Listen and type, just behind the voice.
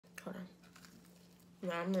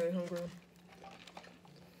Yeah, I'm really hungry.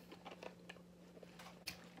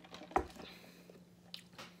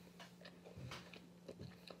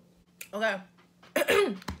 Okay.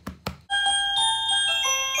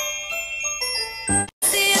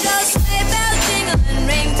 See those sleigh bells jingling,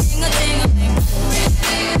 ring, tingle, tingling.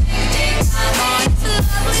 I'm on to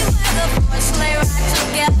lovely weather for a sleigh ride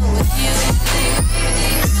together with you.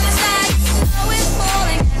 Outside, snow is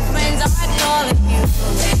falling and friends are calling you.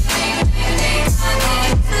 I'm on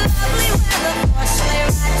to lovely weather for a sleigh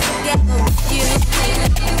ride together with you.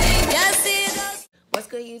 Just see those. What's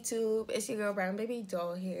good, YouTube? It's your girl Brown Baby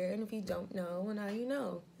Doll here, and if you don't know, well, now you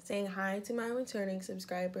know. Saying hi to my returning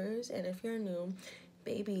subscribers, and if you're new,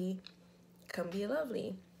 baby, come be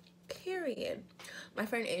lovely. Period. My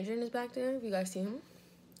friend Adrian is back there. Have you guys seen him?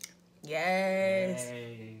 Yes.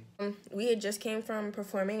 Hey. We had just came from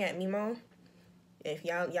performing at Mimo. If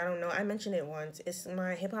y'all don't know, I mentioned it once. It's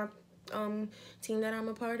my hip hop team that I'm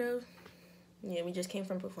a part of. Yeah, we just came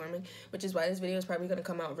from performing, which is why this video is probably gonna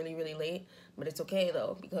come out really, really late. But it's okay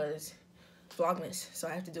though, because Vlogmas, so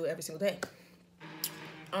I have to do it every single day.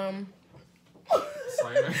 Sorry.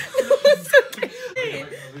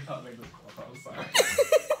 We can't make this call. I'm sorry.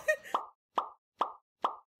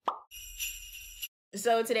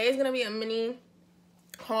 So today is gonna be a mini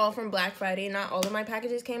haul from Black Friday. Not all of my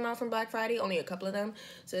packages came out from Black Friday, only a couple of them.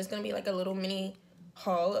 So it's gonna be like a little mini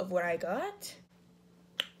haul of what I got.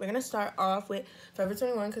 We're gonna start off with Forever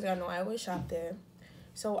 21 because I know I always shop there.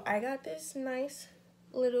 So I got this nice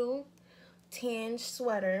little tan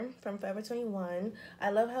sweater from Forever 21. I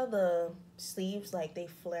love how the sleeves, like, they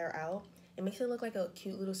flare out. It makes it look like a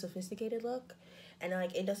cute little sophisticated look. And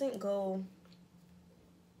like it doesn't go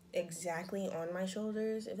exactly on my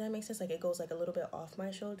shoulders, if that makes sense. Like it goes like a little bit off my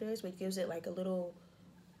shoulders, which gives it like a little,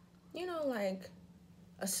 you know, like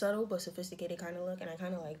a subtle but sophisticated kind of look, and I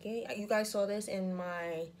kind of like it. You guys saw this in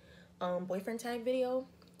my boyfriend tag video,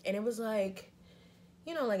 and it was like,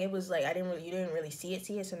 you know, like it was like you didn't really see it,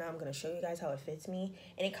 so now I'm gonna show you guys how it fits me.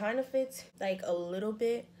 And it kind of fits like a little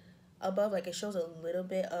bit above, like it shows a little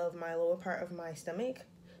bit of my lower part of my stomach,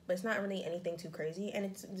 but it's not really anything too crazy, and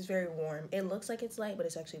it's very warm. It looks like it's light, but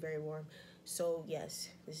it's actually very warm. So yes,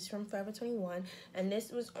 this is from Forever 21, and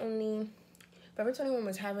this was only, Forever 21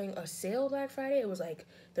 was having a sale Black Friday. It was like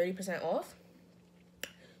 30% off,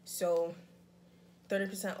 so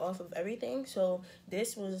 30% off of everything. So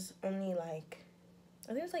this was only like,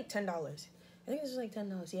 I think it was like $10. I think it was like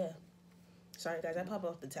 $10, yeah. Sorry guys, I popped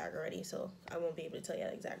off the tag already, so I won't be able to tell you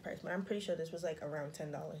the exact price, but I'm pretty sure this was like around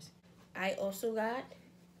 $10. I also got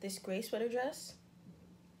this gray sweater dress.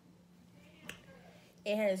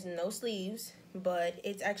 It has no sleeves, but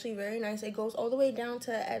it's actually very nice. It goes all the way down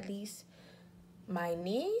to at least my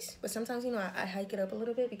knees, but sometimes, you know, I hike it up a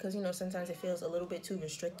little bit because, you know, sometimes it feels a little bit too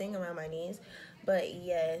restricting around my knees. But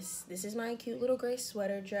yes, this is my cute little gray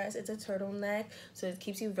sweater dress. It's a turtleneck, so it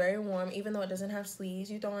keeps you very warm. Even though it doesn't have sleeves,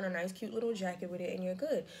 you throw on a nice cute little jacket with it and you're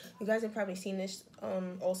good. You guys have probably seen this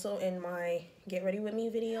also in my Get Ready With Me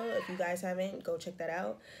video. If you guys haven't, go check that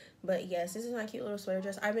out. But yes, this is my cute little sweater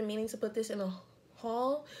dress. I've been meaning to put this in a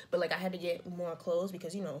haul, but like I had to get more clothes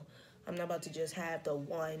because, you know, I'm not about to just have the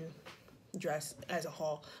one dress as a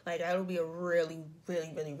haul. Like that'll be a really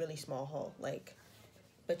small haul. Like,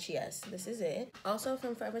 but yes, this is it. Also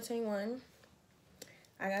from Forever 21,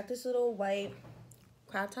 I got this little white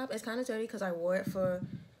crop top. It's kind of dirty because I wore it for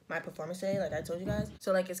my performance today, like I told you guys.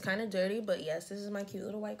 So like it's kind of dirty, but yes, this is my cute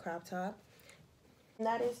little white crop top. And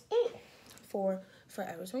that is it for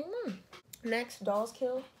Forever 21. Next, Dolls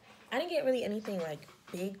Kill. I didn't get really anything like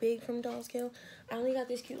big from Dolls Kill. I only got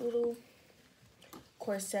this cute little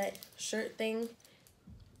corset shirt thing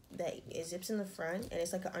that it zips in the front, and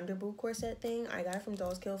it's like an underboob corset thing. I got it from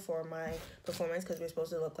Dolls Kill for my performance because we're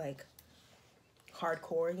supposed to look like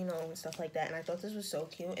hardcore, you know, and stuff like that. And I thought this was so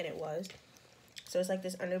cute, and it was. So it's like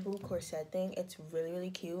this underboob corset thing. It's really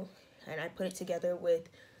cute, and I put it together with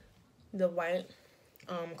the white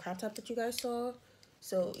crop top that you guys saw.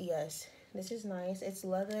 So yes, this is nice. It's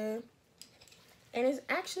leather, and it's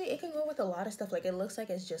actually, it can go with a lot of stuff. Like it looks like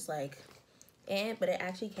it's just like, but it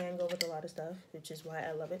actually can go with a lot of stuff, which is why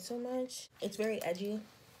I love it so much. It's very edgy,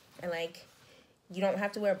 and like you don't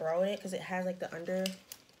have to wear a bra with it because it has like the under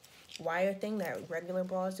wire thing that regular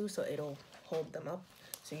bras do, so it'll hold them up,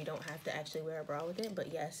 so you don't have to actually wear a bra with it.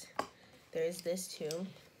 But yes, there's this too.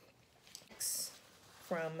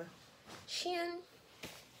 From Shein,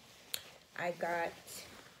 I got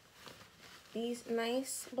these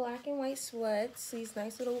nice black and white sweats, these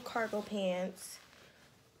nice little cargo pants.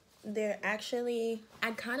 They're actually,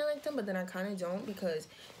 I kind of like them, but then I kind of don't, because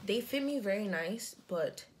they fit me very nice,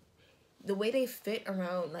 but the way they fit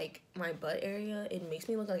around like my butt area, it makes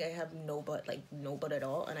me look like I have no butt, like no butt at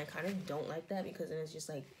all. And I kind of don't like that because then it's just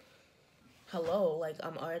like, hello, like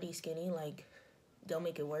I'm already skinny, like don't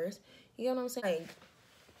make it worse. You know what I'm saying?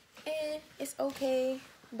 Like, it's okay,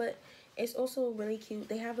 but it's also really cute.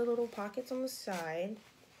 They have the little pockets on the side.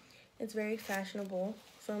 It's very fashionable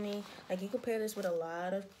for me. Like you could pair this with a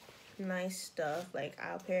lot of nice stuff. Like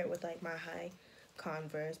I'll pair it with like my high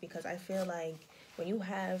Converse because I feel like when you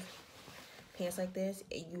have pants like this,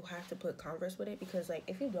 you have to put Converse with it because like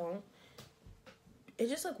if you don't, it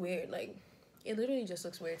just look weird. Like it literally just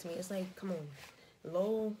looks weird to me. It's like, come on,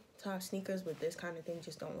 low top sneakers with this kind of thing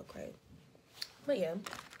just don't look right. But yeah.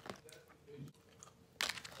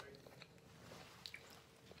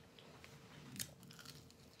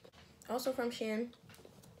 Also from Shein,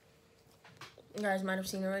 you guys might have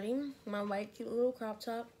seen already, my white cute little crop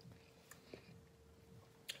top.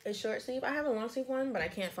 It's short sleeve. I have a long sleeve one, but I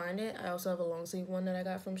can't find it. I also have a long sleeve one that I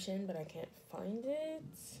got from Shein, but I can't find it.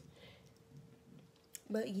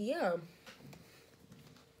 But yeah,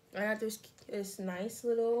 I got this nice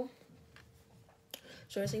little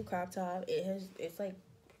short sleeve crop top. It's like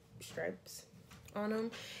stripes on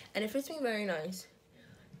them, and it fits me very nice.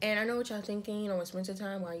 And I know what y'all thinking, you know, it's winter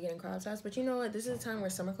time, why are you getting crop tops? But you know what, this is a time where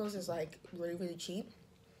summer clothes is like really, really cheap.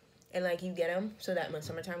 And like you get them so that when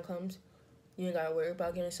summertime comes, you ain't gotta worry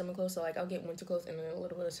about getting summer clothes. So like I'll get winter clothes and then a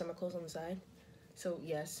little bit of summer clothes on the side. So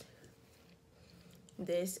yes,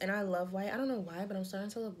 this, and I love white. I don't know why, but I'm starting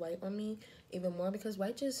to love white on me even more because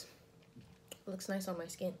white just looks nice on my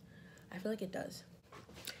skin. I feel like it does.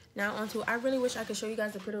 Now onto, I really wish I could show you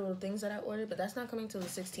guys the pretty little things that I ordered, but that's not coming till the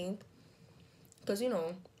 16th. Because, you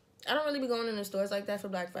know, I don't really be going in the stores like that for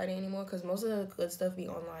Black Friday anymore because most of the good stuff be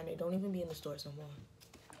online. They don't even be in the stores no more,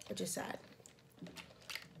 which is sad.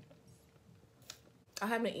 I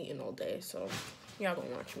haven't eaten all day, so y'all gonna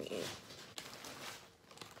watch me eat.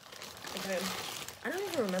 Okay, I don't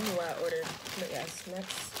even remember what I ordered, but yes,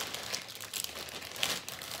 next.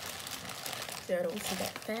 There it is,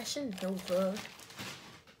 that Fashion Nova.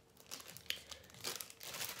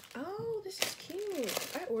 Oh, this is cute.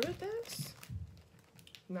 I ordered this?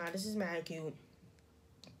 Nah, this is mad cute.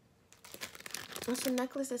 It's a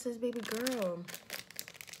necklace that says baby girl.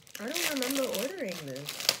 I don't remember ordering this.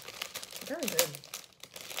 Very good.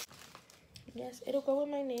 Yes, it'll go with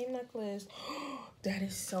my name necklace. That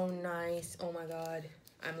is so nice. Oh my god.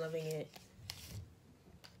 I'm loving it.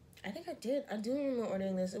 I think I did. I do remember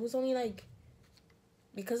ordering this. It was only like,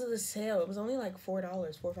 because of the sale, it was only like $4,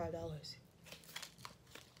 $4 or $5.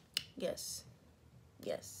 Yes.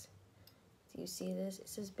 Yes. Do you see this? It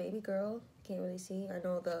says baby girl. Can't really see. I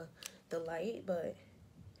know the light, but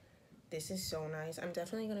this is so nice. I'm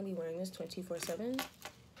definitely going to be wearing this 24/7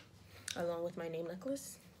 along with my name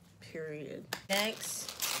necklace. Period.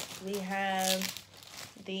 Next, we have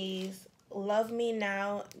these Love Me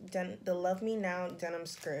Now denim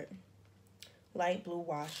skirt. Light blue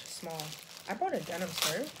wash, small. I bought a denim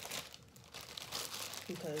skirt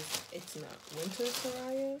because it's not winter,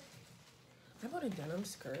 Soraya. I bought a denim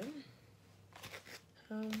skirt.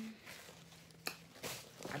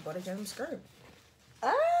 I bought a denim skirt.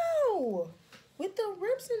 Oh, with the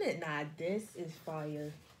rips in it. Nah, this is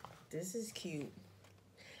fire. This is cute.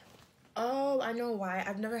 Oh, I know why.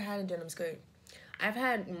 I've never had a denim skirt. I've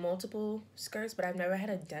had multiple skirts, but I've never had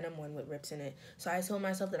a denim one with rips in it. So I told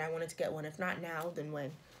myself that I wanted to get one. If not now, then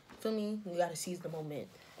when? Feel me? We gotta seize the moment.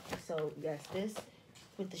 So yes, this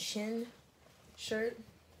with the Shein shirt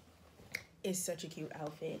is such a cute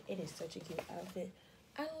outfit. It is such a cute outfit.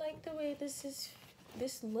 I like the way this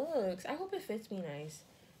looks. I hope it fits me nice.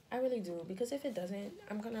 I really do, because if it doesn't,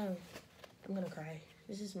 I'm gonna cry.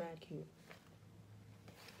 This is mad cute.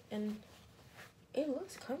 And it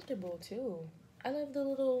looks comfortable too. I love the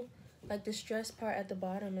little, like, the stress part at the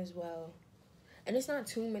bottom as well. And it's not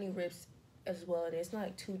too many rips as well. And it's not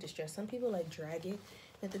like too distressed. Some people like drag it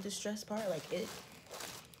at the distressed part. Like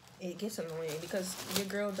it gets annoying because your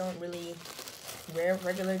girl don't really wear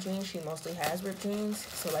regular jeans. She mostly has ripped jeans.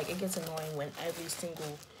 So like it gets annoying when every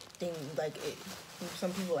single thing, like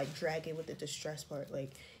some people like drag it with the distressed part.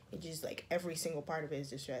 Like it just, like, every single part of it is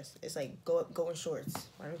distressed. It's like, go in shorts.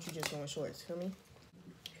 Why don't you just go in shorts? Feel me?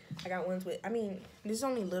 I got ones with, I mean, this is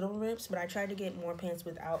only little rips, but I tried to get more pants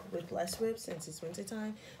with less rips since it's winter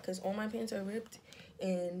time, because all my pants are ripped,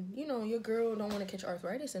 and you know, your girl don't want to catch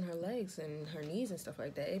arthritis in her legs and her knees and stuff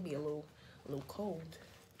like that. It'd be a little cold.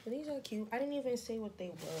 But these are cute. I didn't even say what they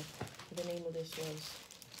were, the name of this was.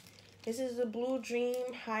 This is the Blue Dream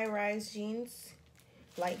high-rise jeans,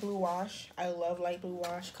 light blue wash. I love light blue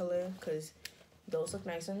wash color because those look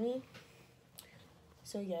nice on me.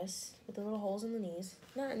 So yes, with the little holes in the knees.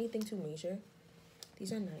 Not anything too major.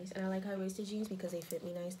 These are nice. And I like high-waisted jeans because they fit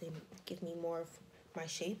me nice. They give me more of my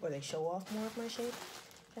shape, or they show off more of my shape,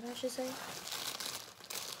 if I should say.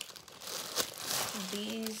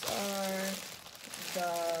 These are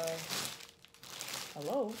the...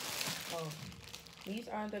 Hello? Oh. These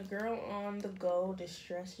are the Girl on the Go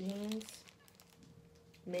distress jeans.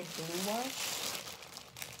 Mid blue wash.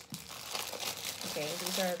 Okay,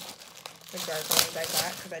 these are the dark ones I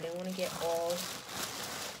got because I didn't want to get all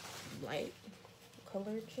light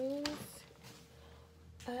colored jeans.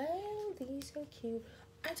 Oh, these are cute.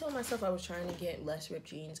 I told myself I was trying to get less ripped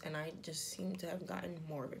jeans, and I just seem to have gotten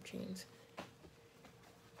more ripped jeans.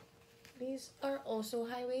 These are also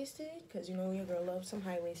high-waisted because, you know, your girl loves some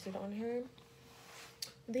high-waisted on her.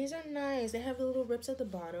 These are nice. They have the little rips at the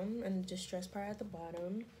bottom and the distress part at the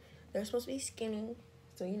bottom. They're supposed to be skinny,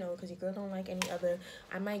 so, you know, because your girl don't like any other.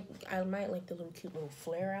 I might like the little cute little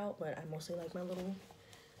flare out, but I mostly like my little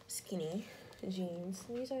skinny jeans.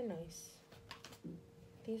 These are nice.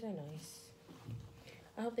 These are nice.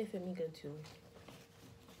 I hope they fit me good too.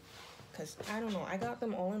 Because, I don't know, I got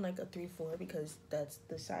them all in like a 3/4 because that's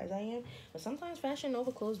the size I am. But sometimes Fashion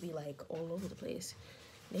Nova clothes be like all over the place.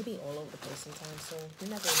 They be all over the place sometimes, so you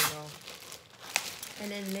never really know.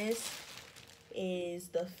 And then this is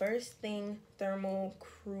the First Thing Thermal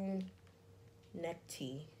Crew Neck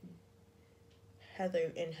Tee.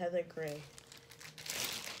 Heather Gray.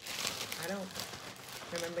 I don't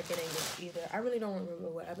remember getting this either. I really don't remember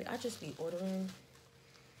what I just be ordering.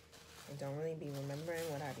 I don't really be remembering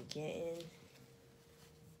what I be getting.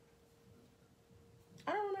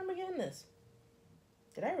 I don't remember getting this.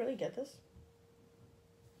 Did I really get this?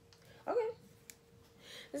 Okay.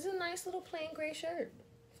 This is a nice little plain gray shirt.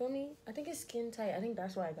 Feel me? I think it's skin tight. I think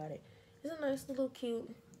that's why I got it. It's a nice little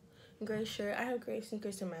cute gray shirt. I have gray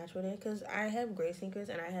sneakers to match with it because I have gray sneakers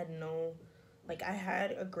and I had no... Like, I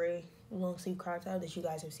had a gray long sleeve crop top that you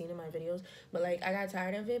guys have seen in my videos, but like I got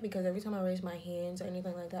tired of it because every time I raise my hands or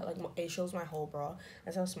anything like that, like it shows my whole bra.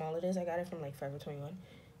 That's how small it is. I got it from like Forever 21.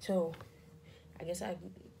 So I guess I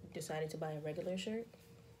decided to buy a regular shirt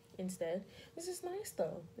instead. This is nice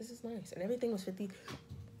though. This is nice. And everything was 50%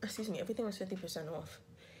 off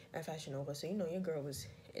at Fashion Nova. So you know your girl was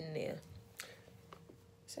in there.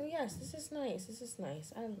 So yes, this is nice. This is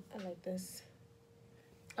nice. I like this.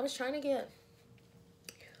 I was trying to get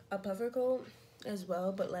a puffer coat as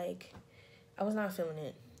well, but like I was not feeling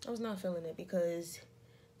it. I was not feeling it because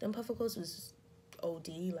them puffer coats was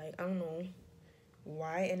OD. Like I don't know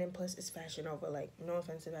why, and then plus it's Fashion Nova. Like no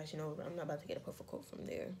offense to Fashion Nova, but I'm not about to get a puffer coat from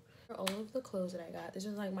there. For all of the clothes that I got, this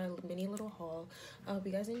is like my mini little haul. I hope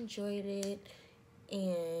you guys enjoyed it,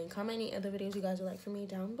 and comment any other videos you guys would like for me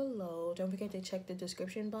down below. Don't forget to check the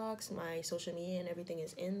description box. My social media and everything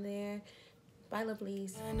is in there. Bye,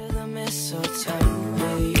 lovelies. Under the mistletoe,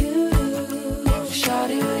 you,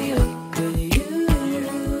 shawty.